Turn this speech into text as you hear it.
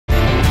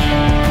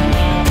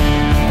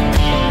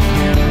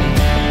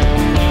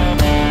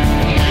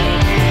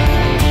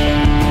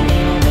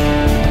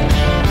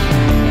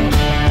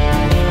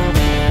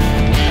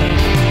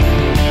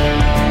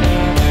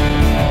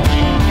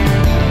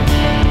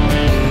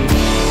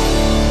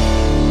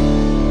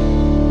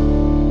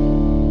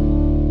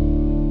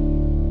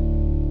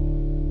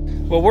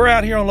Well, we're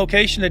out here on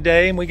location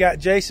today, and we got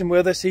Jason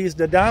with us. He's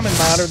the diamond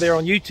miner there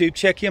on YouTube.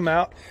 Check him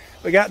out.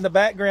 We got in the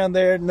background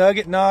there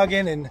Nugget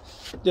Noggin and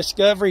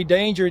Discovery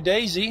Danger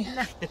Daisy.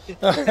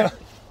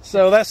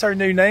 So that's our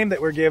new name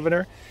that we're giving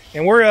her.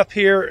 And we're up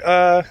here,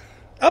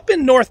 up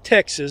in North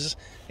Texas,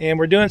 and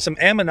we're doing some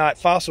ammonite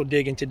fossil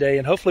digging today,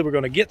 and hopefully we're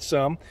going to get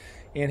some.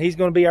 And he's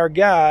going to be our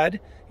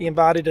guide. He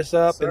invited us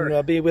up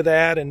and be with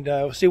that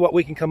and see what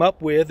we can come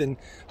up with. And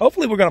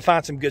hopefully we're going to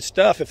find some good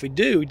stuff. If we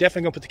do, we're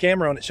definitely going to put the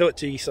camera on it, show it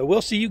to you. So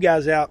we'll see you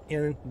guys out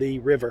in the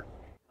river.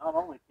 Not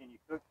only can you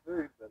cook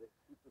food, but it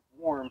keeps us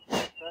warm.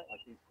 Like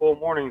these cold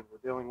mornings we're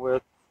dealing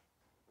with,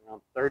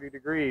 around 30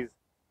 degrees.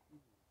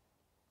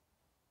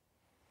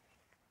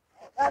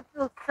 That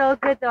feels so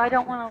good, though. I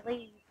don't want to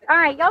leave. All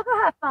right, y'all go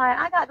have fun.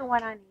 I got the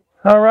one I need.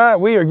 All right,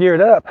 we are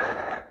geared up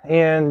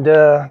and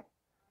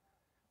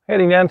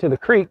heading down to the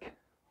creek.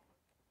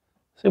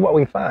 See what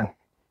we can find.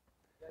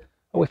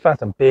 Oh, we find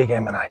some big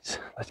ammonites.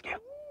 Let's go.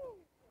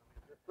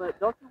 But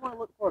don't you want to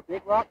look for a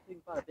big rock so you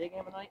can find a big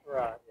ammonite?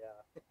 Right,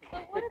 yeah.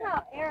 But what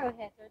about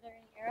arrowheads? Are there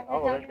any arrowheads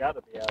Oh, out they've here? got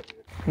to be out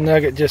here.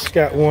 Nugget just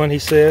got one, he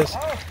says. Oh,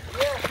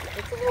 yeah.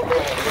 It's a little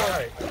bit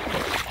right.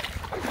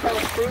 It's kind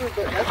of crude,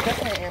 but that's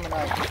definitely an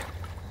ammonite.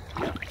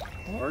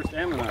 First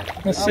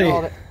ammonite. Let's see.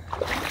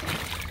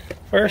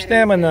 First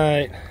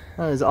ammonite.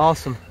 That is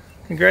awesome.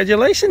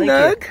 Congratulations,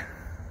 Doug.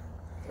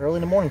 Early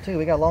in the morning, too.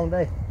 We got a long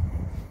day.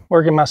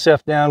 Working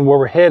myself down where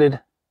we're headed.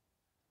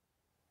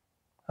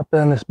 Up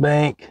on this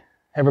bank.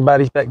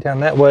 Everybody's back down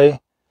that way.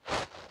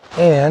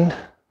 And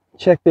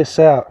check this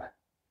out.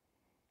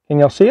 Can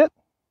y'all see it?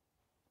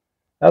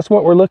 That's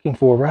what we're looking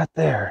for right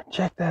there.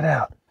 Check that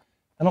out.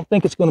 I don't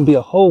think it's going to be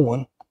a whole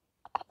one.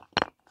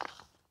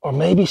 Or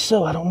maybe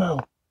so, I don't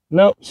know.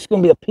 Nope, it's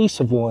going to be a piece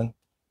of one.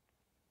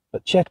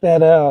 But check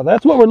that out.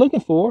 That's what we're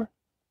looking for.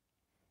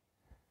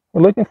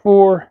 We're looking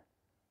for...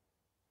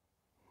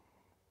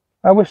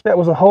 I wish that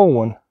was a whole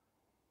one.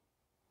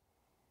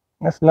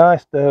 That's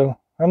nice, though.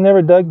 I've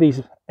never dug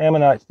these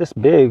ammonites this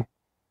big.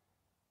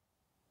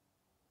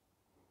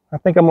 I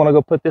think I'm going to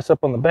go put this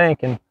up on the bank,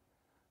 and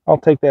I'll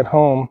take that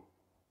home.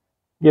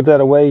 Give that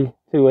away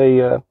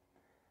to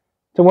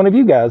one of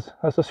you guys,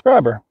 a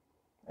subscriber,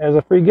 as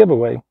a free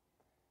giveaway.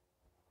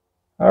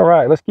 All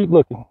right, let's keep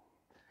looking.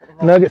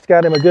 Nugget's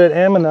got him a good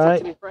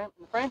ammonite.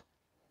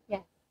 Yeah.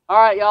 All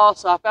right, y'all.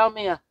 So I found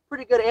me a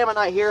pretty good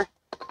ammonite here.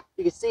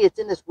 You can see it's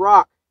in this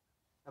rock.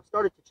 I've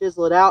started to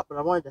chisel it out, but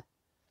I wanted to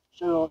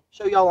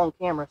show y'all on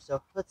camera.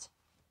 So let's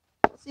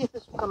see if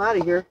this will come out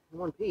of here in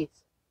one piece.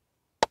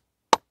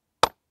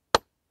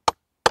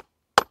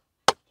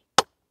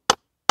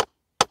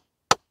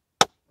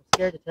 I'm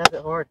scared to tap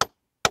it hard.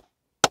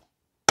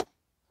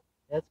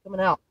 Yeah, it's coming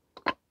out.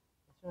 It's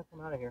going to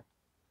come out of here.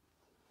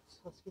 So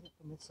let's get it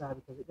from this side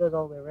because it goes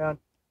all the way around.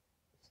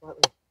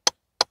 Slightly.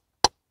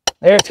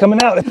 There, it's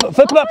coming out.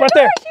 Flip it up right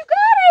there. You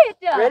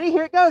got it! Ready?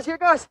 Here it goes. Here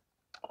it goes.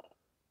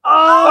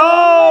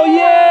 Oh,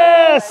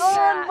 yes!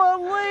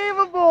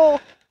 Unbelievable!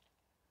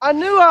 I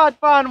knew I'd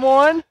find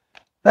one.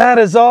 That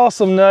is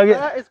awesome, Nugget.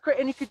 That is great,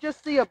 and you could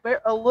just see a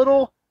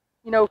little,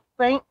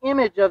 faint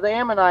image of the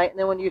ammonite, and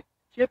then when you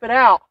chip it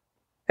out,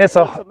 it's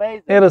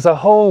amazing. It is a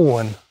whole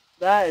one.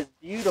 That is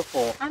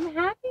beautiful. I'm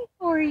happy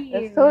for you.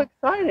 It's so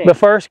exciting. The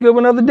first good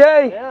one of the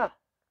day. Yeah.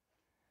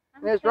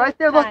 I'm It's so right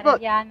there. Look, excited.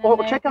 look. Yeah,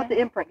 Oh, check out the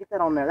imprint. Get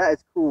that on there. That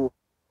is cool.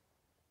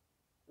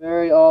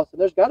 Very awesome.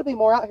 There's got to be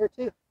more out here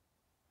too.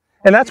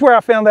 And that's where I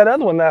found that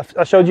other one that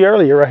I showed you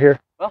earlier, right here.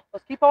 Well,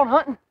 let's keep on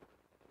hunting.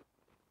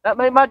 That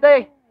made my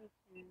day.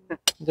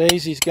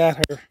 Daisy's got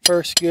her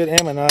first good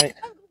ammonite.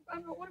 I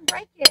don't want to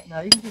break it. No,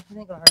 you can just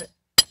think about it.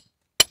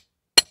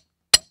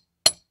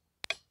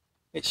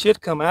 It should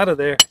come out of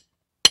there.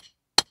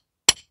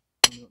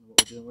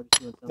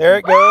 There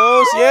it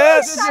goes.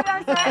 Yes.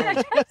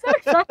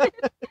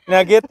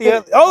 Now get the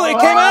other. Oh, it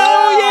came out.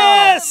 Oh,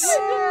 yes.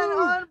 Man,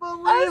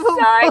 unbelievable. I'm so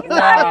excited.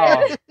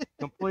 Wow.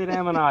 Complete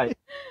ammonite.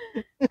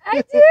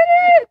 I did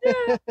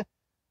it.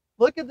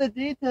 Look at the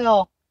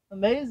detail.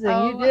 Amazing.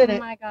 Oh, You did oh it.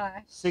 my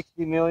gosh.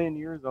 60 million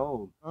years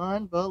old.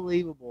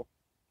 Unbelievable.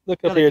 Look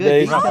up Got a here, good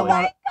Daisy. detail Oh on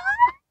my it.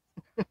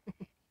 God.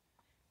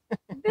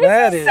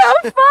 That This is- is so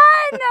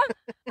fun.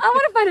 I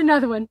want to find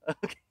another one.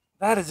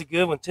 That is a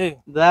good one, too.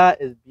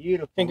 That is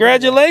beautiful.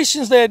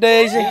 Congratulations there,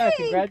 Daisy. Yeah,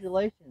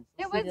 congratulations.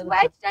 It Let's see was the other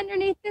wedged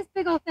underneath this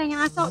big old thing,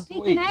 and I saw it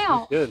peeking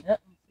out. Good.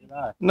 Yep. Good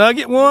eye.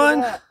 Nugget side. Look one.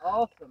 at that.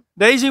 Awesome.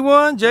 Daisy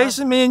one.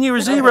 Jason, me and you were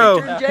zero.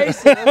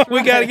 Jason, that's We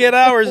right. got to get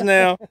ours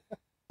now.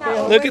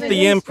 Yeah, Look at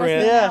the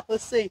imprint. Yeah,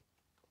 let's see.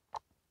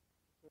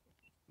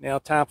 Now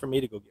time for me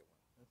to go get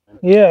one.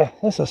 Yeah,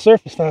 that's a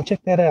surface find.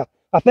 Check that out.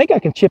 I think I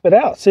can chip it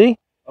out. See?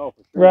 Oh,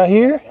 for sure. Right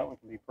here. That one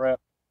can be prepped.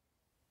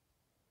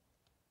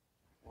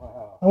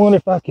 Wow. I wonder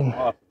if I can.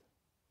 Awesome.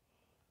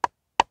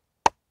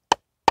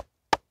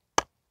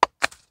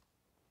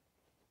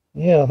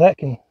 Yeah, that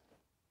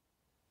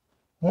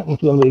one's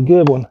going to be a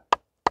good one.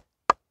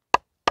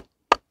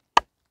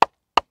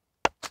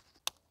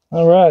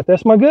 All right,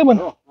 that's my good one.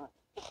 Oh, nice.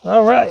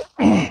 All right.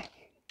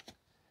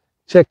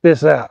 Check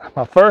this out.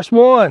 My first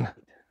one.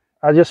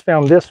 I just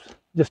found this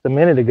just a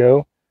minute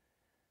ago.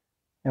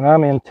 And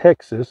I'm in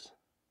Texas,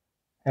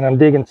 and I'm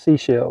digging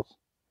seashells,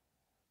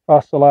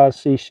 fossilized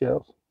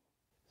seashells.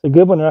 It's a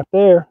good one right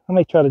there. I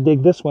may try to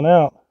dig this one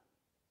out.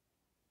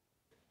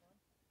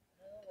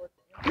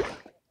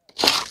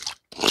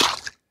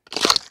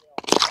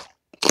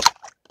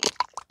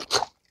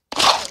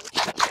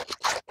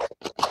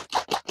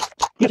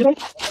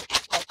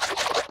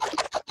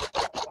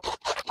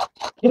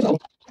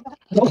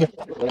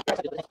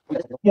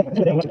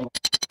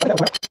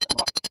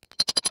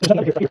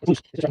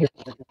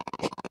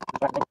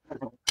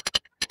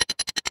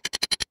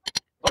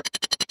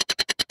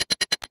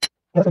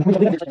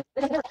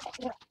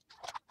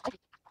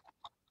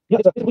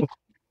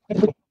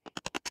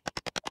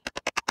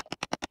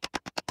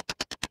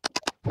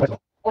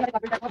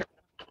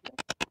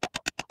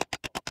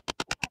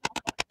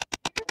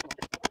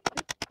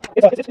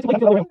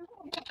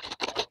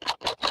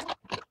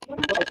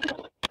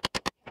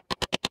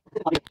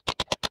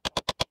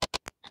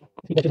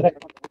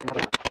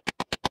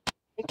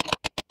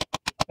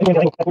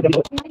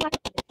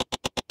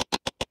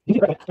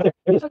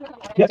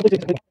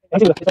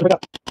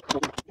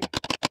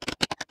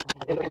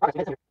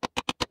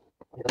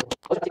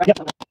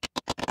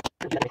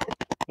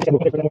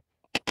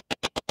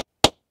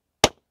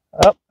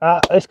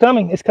 It's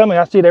coming. It's coming.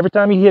 I see it every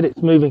time you hit it.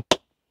 It's moving.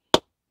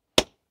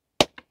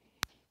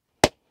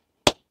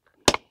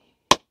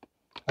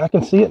 I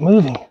can see it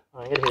moving.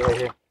 I hit it right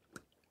here.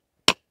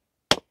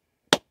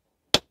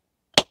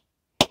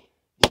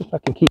 See if I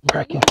can keep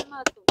cracking.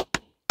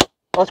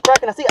 Oh, it's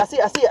cracking. I see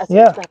it.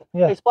 Yeah, It's cracking.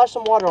 yeah. Hey, splash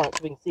some water on it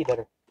so we can see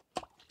better.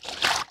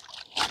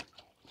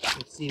 You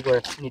can see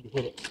where you need to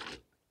hit it.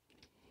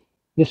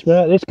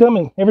 It's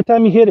coming. Every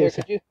time you hit Here, it.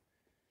 could you?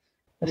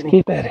 Let's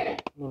keep at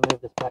it. Let me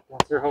move this back down.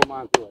 Here, hold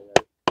mine too.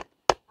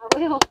 I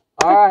will.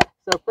 All right,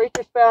 so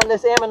Preacher's found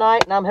this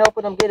ammonite, and I'm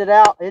helping him get it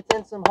out. It's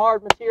in some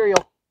hard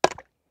material.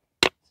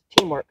 It's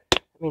teamwork.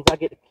 That means I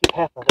get to keep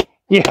half of it.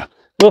 Yeah.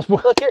 Look,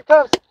 here it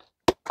comes.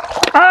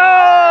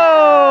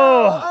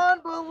 Oh!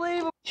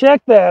 Unbelievable.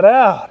 Check that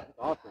out. That's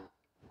awesome.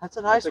 That's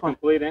a nice That's a one.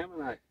 complete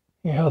ammonite.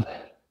 Here, hold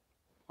that.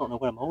 I don't know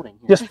what I'm holding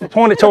here. Just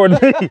point it toward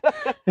me.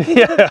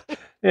 Yeah.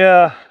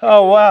 Yeah.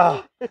 Oh,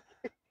 wow.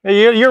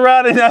 You're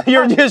right.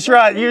 You're just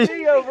right. You're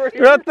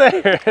right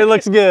there. It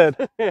looks good.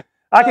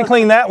 I can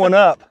clean that one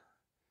up.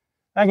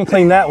 I can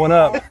clean that one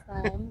up.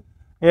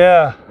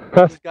 Yeah.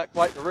 He's got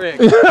quite the rig.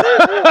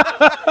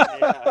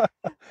 Yeah.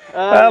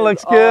 That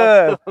looks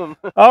good. Awesome.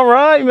 All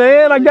right,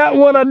 man. I got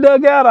one I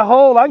dug out a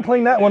hole. I can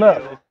clean that one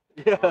up.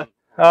 Yeah.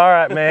 All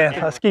right, man.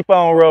 Let's keep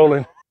on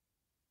rolling.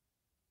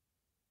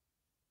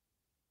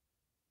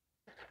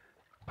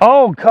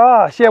 Oh,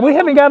 gosh. Yeah, we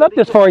haven't got up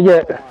this far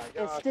yet.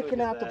 It's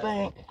sticking out the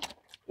bank.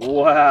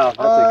 Wow,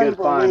 that's a good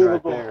find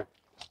right there.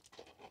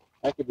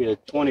 That could be a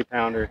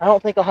 20-pounder. I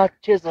don't think I'll have to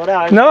chisel it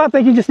out. No, I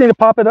think you just need to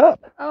pop it up.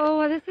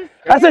 Oh, this is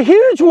That's a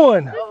huge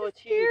one. Oh, it's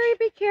scary. huge.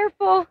 Be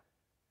careful.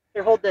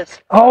 Here, hold this.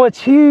 Oh,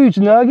 it's huge,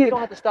 You Nugget. don't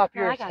have to stop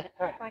No, yours. I got it.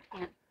 All right. I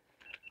can't.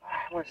 All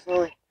right, more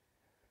slowly.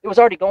 It was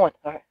already going.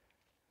 All right.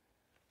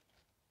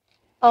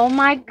 Oh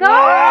my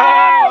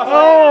God!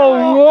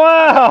 Oh,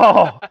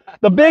 wow.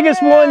 The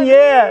biggest one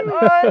yet.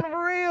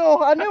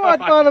 Unreal. I knew I'd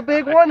find a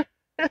big one.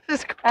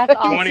 This is That's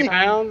crazy. 20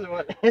 pounds? Or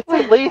what? It's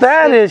at least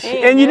That is,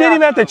 15, and you didn't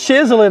even have to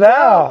chisel it I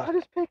out.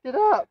 just picked it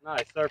up.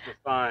 Nice surface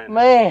find.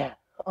 Man,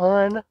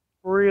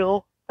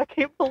 unreal. I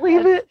can't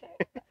believe it.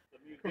 The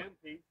museum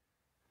piece.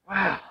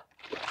 Wow.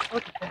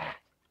 Look at that.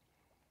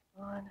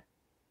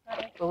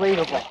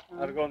 Unbelievable.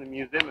 That'll go in the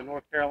museum in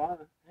North Carolina.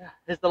 Yeah.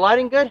 Is the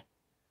lighting good?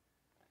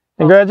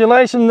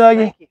 Congratulations, Nugget.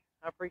 Thank you.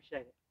 I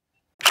appreciate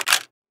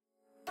it.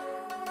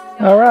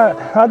 All right,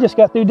 I just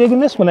got through digging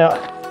this one out.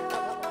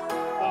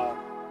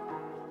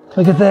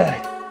 Look at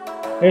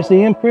that. There's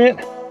the imprint.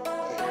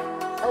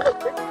 Oh, look,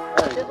 chisel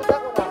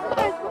that one out.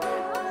 That's cool.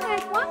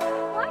 Nice. Why do you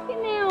like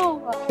it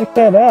now? Check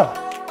that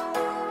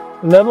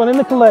out. Another one in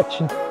the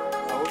collection.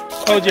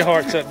 Hold your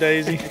hearts up,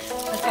 Daisy.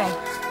 Okay.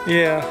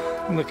 Yeah,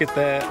 look at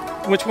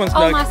that. Which one's Oh,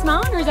 Nugget? my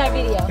smiling or is that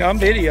video? No, I'm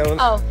videoing.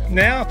 Oh.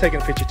 Now I'm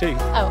taking a picture too.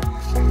 Oh.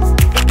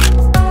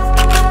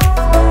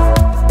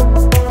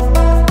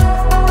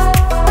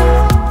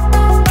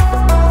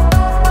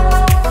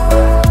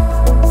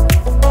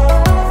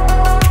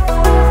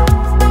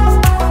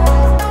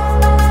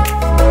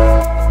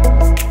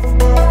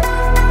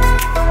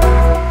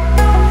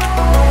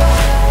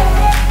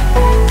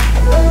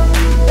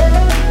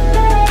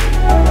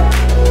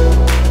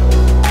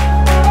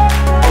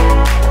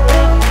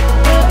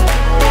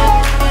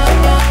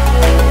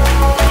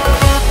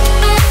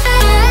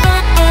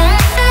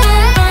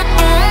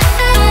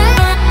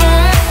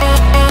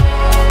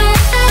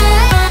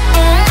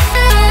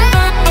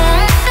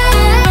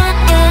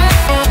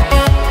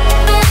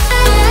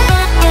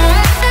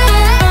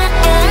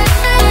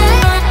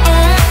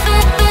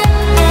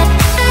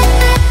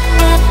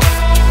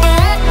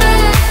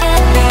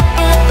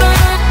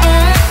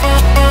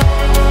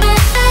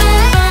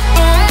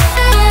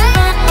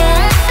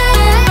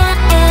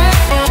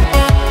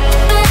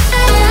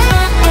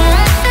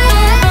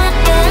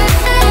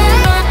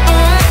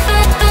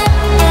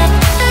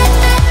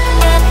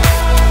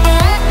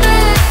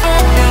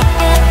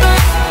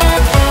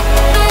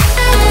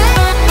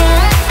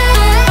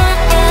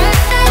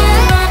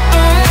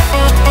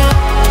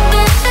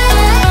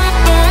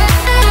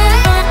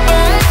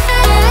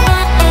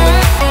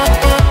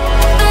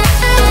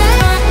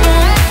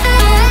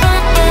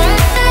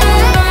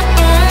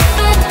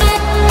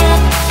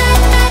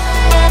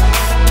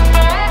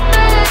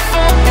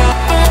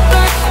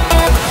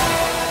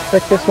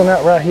 Check this one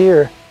out right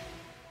here.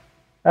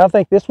 I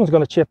think this one's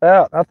going to chip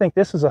out. I think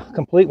this is a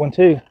complete one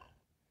too.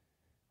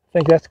 I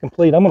think that's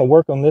complete. I'm going to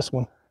work on this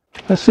one.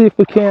 Let's see if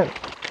we can't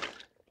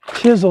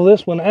chisel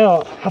this one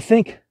out. I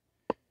think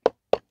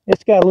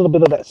it's got a little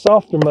bit of that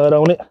softer mud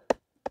on it.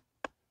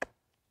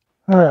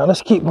 All right,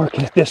 let's keep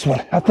working at this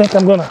one. I think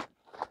I'm going to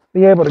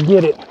be able to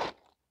get it.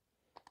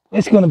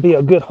 It's going to be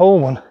a good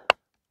whole one.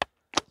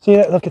 See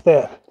that? Look at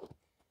that.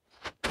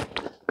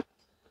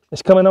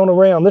 It's coming on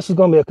around. This is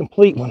going to be a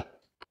complete one.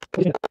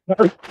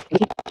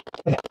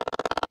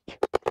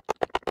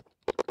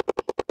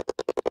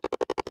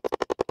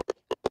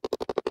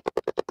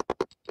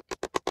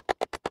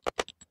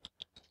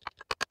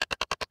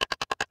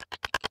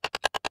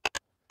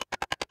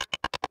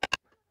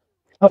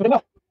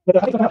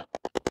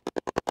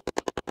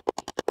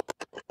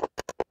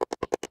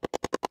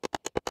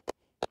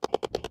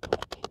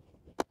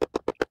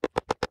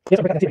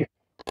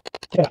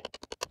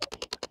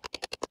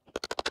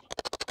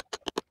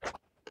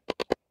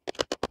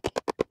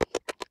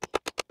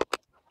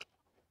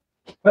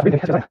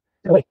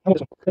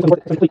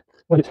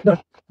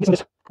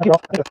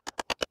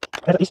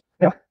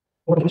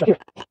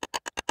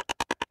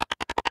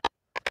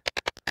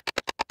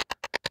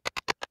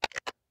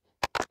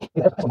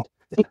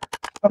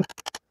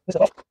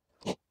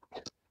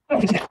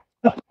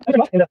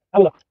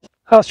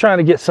 I was trying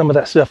to get some of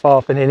that stuff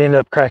off and it ended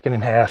up cracking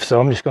in half, so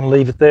I'm just going to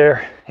leave it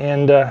there.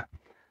 And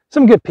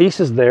some good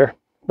pieces there,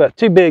 but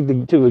too big to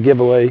do a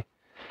giveaway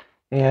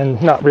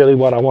and not really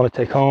what I want to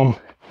take home.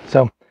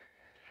 So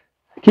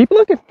keep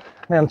looking.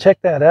 Man,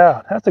 check that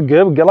out. That's a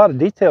good, we got a lot of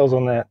details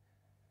on that.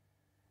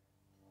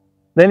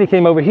 Then he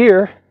came over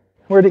here.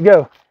 Where'd it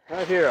go?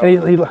 Right here. He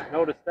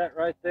Noticed that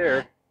right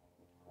there.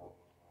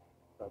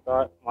 So I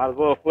thought, might as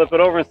well flip it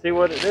over and see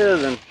what it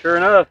is. And sure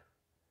enough,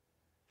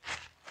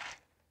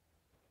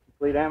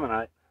 complete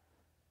ammonite.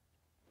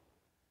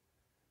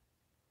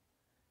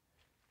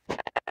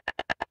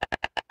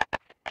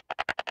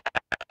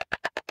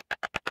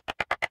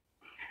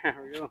 There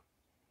we go.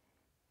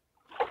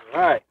 All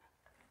right.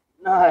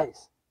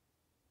 Nice.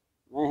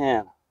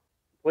 Man.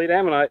 Complete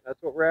ammonite.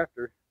 That's what we're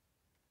after.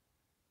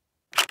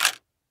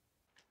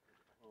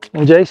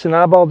 And Jason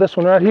eyeballed this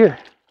one right here.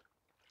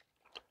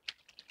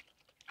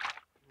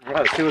 All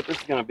right, let's see what this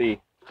is going to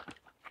be.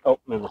 Oh,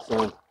 I'm in the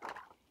sun.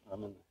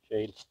 I'm in the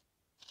shade.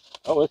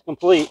 Oh, it's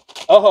complete.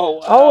 Oh,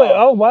 wow.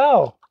 Oh,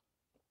 wow.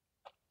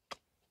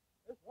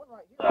 There's one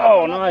right here.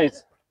 Oh,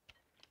 nice.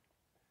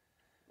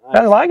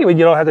 I like it when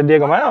you don't have to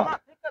dig them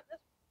out.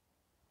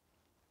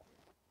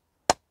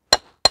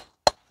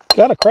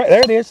 Got a crack.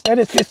 There it is. That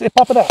is.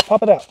 Pop it out.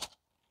 Pop it out.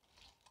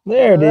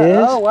 There it is.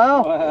 Oh,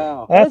 wow.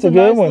 Wow. That's a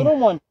good nice one. Little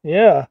one.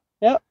 Yeah.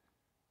 Yep.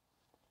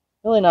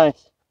 Really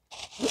nice.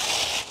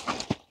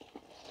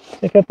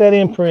 Check out that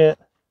imprint.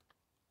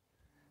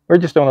 We're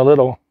just on a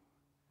little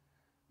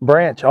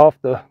branch off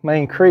the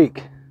main creek.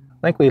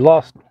 I think we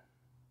lost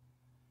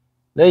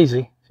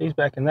Daisy. She's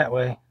back in that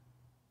way.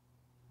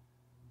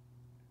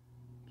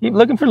 Keep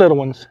looking for little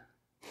ones.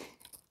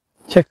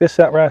 Check this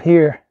out right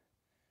here.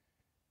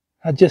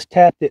 I just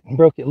tapped it and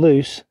broke it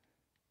loose.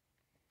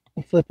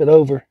 And flip it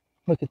over.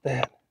 Look at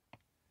that.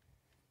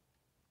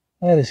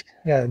 That has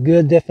got a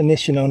good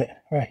definition on it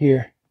right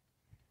here.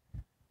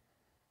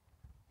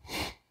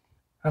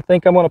 I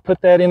think I'm going to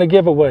put that in a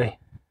giveaway.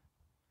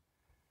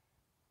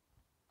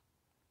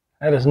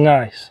 That is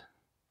nice.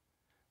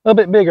 A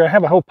little bit bigger. I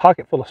have a whole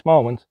pocket full of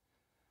small ones.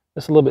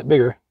 Just a little bit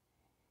bigger.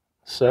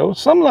 So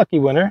some lucky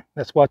winner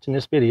that's watching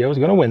this video is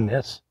going to win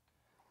this.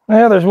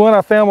 Now there's one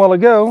I found a while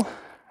ago,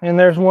 and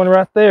there's one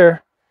right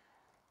there.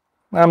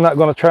 I'm not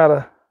going to try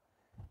to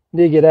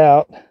dig it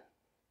out.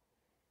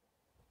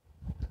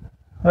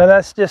 Well,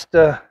 that's just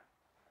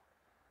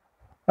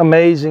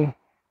amazing.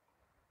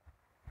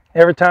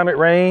 Every time it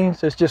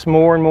rains, it's just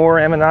more and more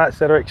ammonites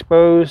that are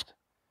exposed.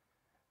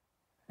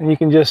 And you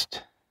can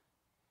just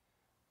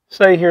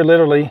stay here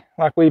literally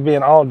like we've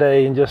been all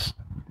day and just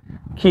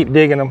keep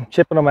digging them,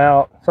 chipping them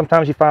out.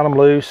 Sometimes you find them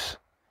loose.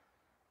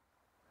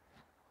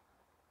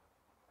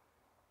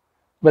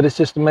 But it's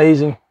just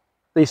amazing.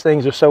 These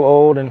things are so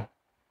old and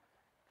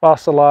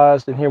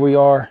fossilized, and here we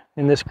are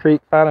in this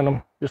creek finding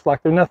them just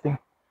like they're nothing.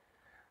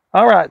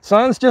 All right,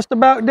 sun's just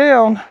about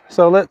down,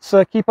 so let's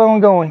keep on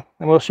going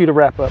and we'll shoot a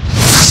wrap up.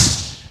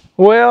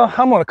 Well,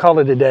 I'm gonna call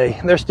it a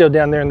day. They're still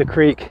down there in the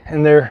creek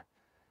and they're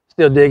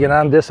still digging.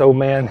 This old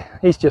man,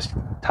 he's just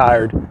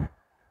tired.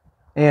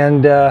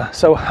 And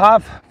so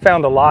I've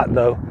found a lot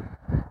though,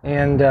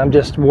 and I'm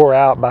just wore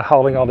out by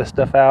hauling all this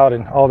stuff out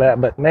and all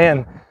that. But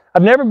man,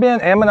 I've never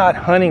been ammonite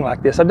hunting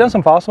like this. I've done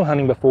some fossil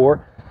hunting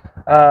before,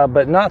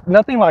 but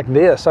nothing like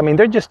this. I mean,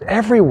 they're just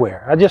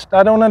everywhere.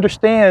 I don't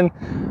understand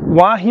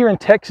why here in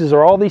Texas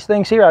are all these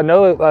things here. I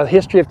know a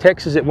history of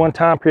Texas at one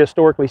time,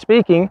 prehistorically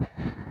speaking,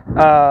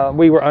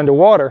 we were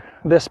underwater.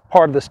 This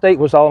part of the state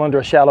was all under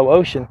a shallow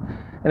ocean,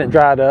 and it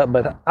dried up.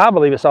 But I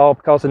believe it's all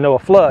because of Noah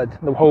flood.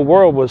 The whole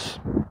world was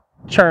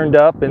churned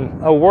up,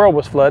 and the whole world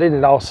was flooded, and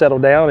it all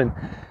settled down,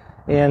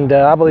 and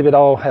I believe it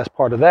all has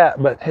part of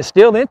that. But it's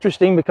still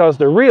interesting because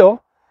they're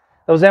real.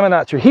 those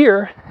ammonites are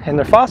here and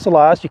they're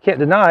fossilized. You can't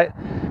deny it.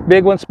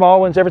 Big ones,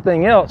 small ones,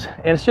 everything else.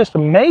 And it's just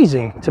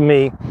amazing to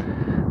me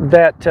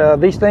that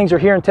these things are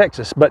here in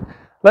Texas. But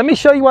let me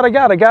show you what I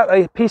got. I got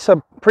a piece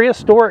of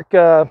prehistoric,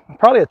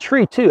 probably a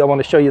tree too. I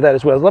want to show you that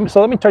as well. So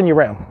let me turn you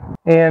around.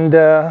 And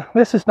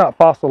this is not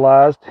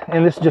fossilized,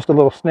 and this is just a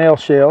little snail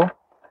shell.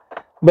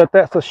 But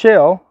that's a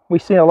shell. We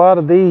see a lot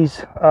of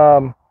these.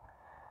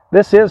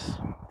 This is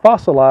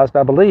fossilized,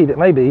 I believe. It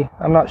may be.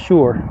 I'm not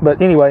sure.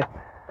 But anyway,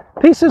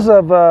 pieces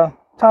of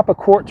type of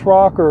quartz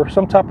rock or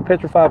some type of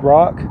petrified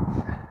rock.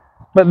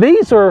 But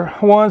these are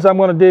ones I'm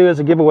going to do as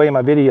a giveaway in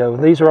my video.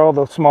 These are all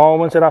the small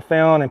ones that I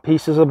found and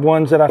pieces of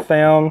ones that I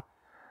found.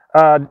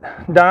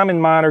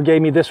 Diamond Miner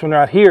gave me this one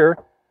right here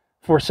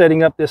for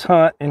setting up this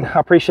hunt, and I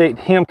appreciate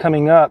him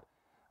coming up.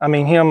 I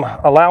mean, him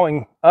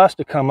allowing us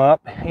to come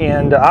up.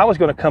 And I was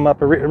going to come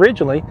up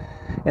originally,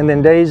 and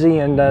then Daisy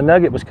and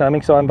Nugget was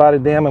coming, so I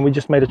invited them, and we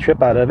just made a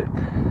trip out of it.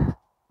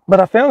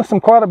 But I found some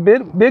quite a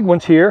big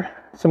ones here,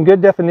 some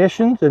good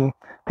definitions and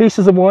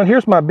pieces of one.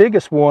 Here's my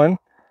biggest one.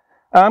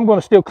 I'm going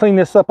to still clean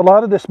this up. A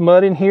lot of this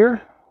mud in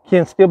here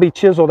can still be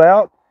chiseled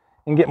out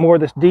and get more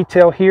of this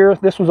detail here.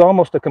 This was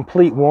almost a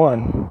complete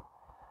one.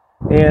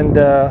 And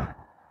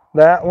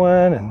that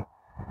one and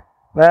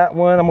that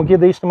one. I'm going to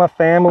give these to my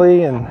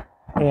family. And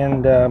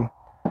if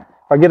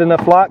I get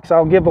enough likes,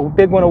 I'll give a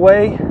big one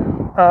away.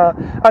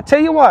 I'll tell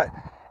you what,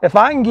 if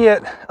I can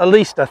get at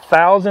least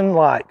 1,000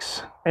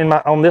 likes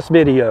on this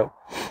video,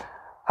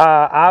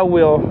 I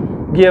will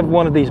give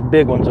one of these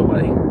big ones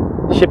away.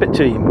 Ship it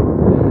to you.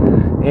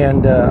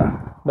 And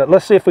but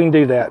let's see if we can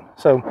do that.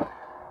 So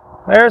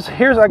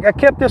I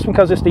kept this one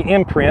because it's the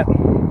imprint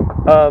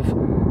of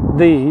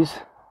these.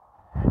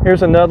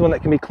 Here's another one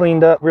that can be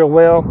cleaned up real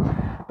well.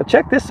 But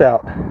check this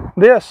out.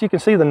 This, you can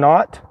see the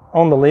knot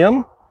on the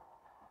limb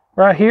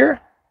right here,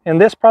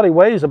 and this probably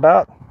weighs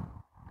about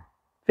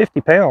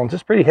 50 pounds.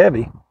 It's pretty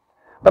heavy.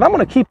 But I'm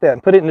going to keep that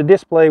and put it in the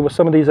display with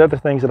some of these other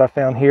things that I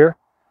found here.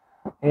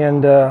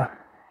 And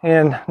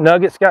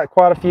Nugget's got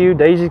quite a few.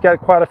 Daisy's got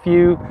quite a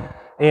few.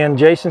 And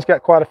Jason's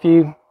got quite a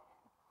few.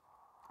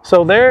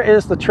 So there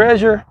is the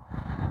treasure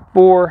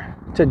for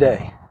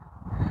today.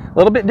 A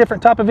little bit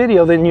different type of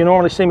video than you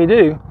normally see me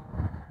do.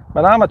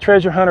 But I'm a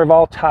treasure hunter of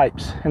all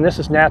types. And this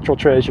is natural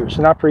treasures.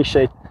 And I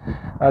appreciate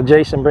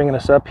Jason bringing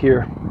us up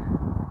here.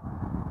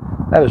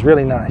 That is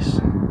really nice.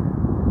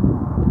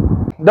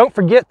 Don't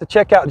forget to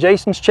check out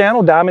Jason's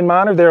channel, Diamond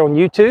Miner, there on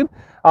YouTube.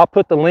 I'll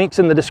put the links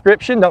in the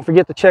description. Don't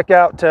forget to check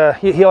out,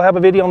 he'll have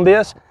a video on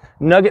this.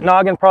 Nugget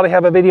Noggin probably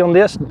have a video on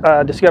this.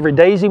 Discovery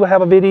Daisy will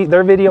have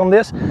their video on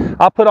this.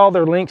 I'll put all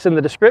their links in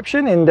the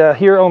description and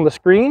here on the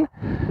screen.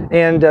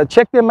 And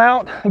check them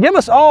out. Give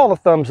us all a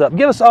thumbs up.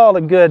 Give us all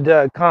a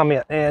good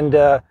comment. And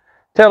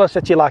tell us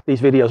that you like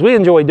these videos. We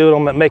enjoy doing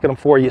them and making them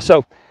for you.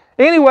 So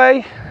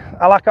anyway,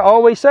 like I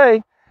always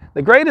say,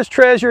 the greatest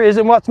treasure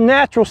isn't what's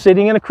natural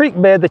sitting in a creek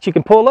bed that you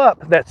can pull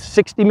up. That's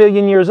 60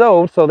 million years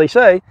old, so they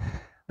say.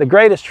 The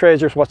greatest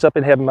treasure is what's up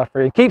in heaven, my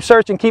friend. Keep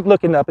searching, keep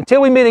looking up.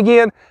 Until we meet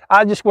again,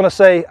 I just want to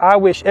say I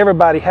wish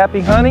everybody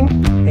happy hunting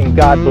and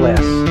God bless.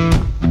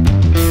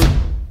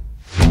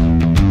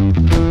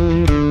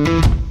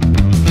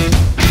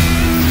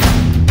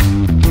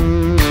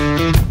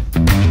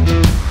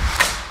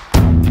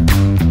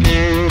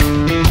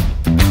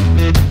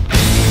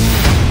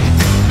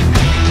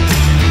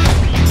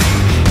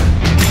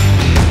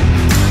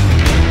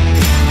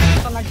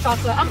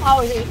 I'm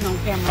always eating on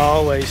camera.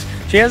 Always.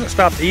 She hasn't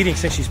stopped eating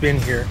since she's been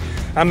here.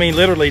 I mean,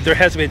 literally, there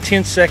hasn't been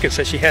 10 seconds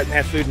that she hadn't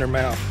had food in her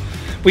mouth.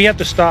 We have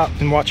to stop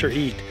and watch her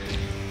eat.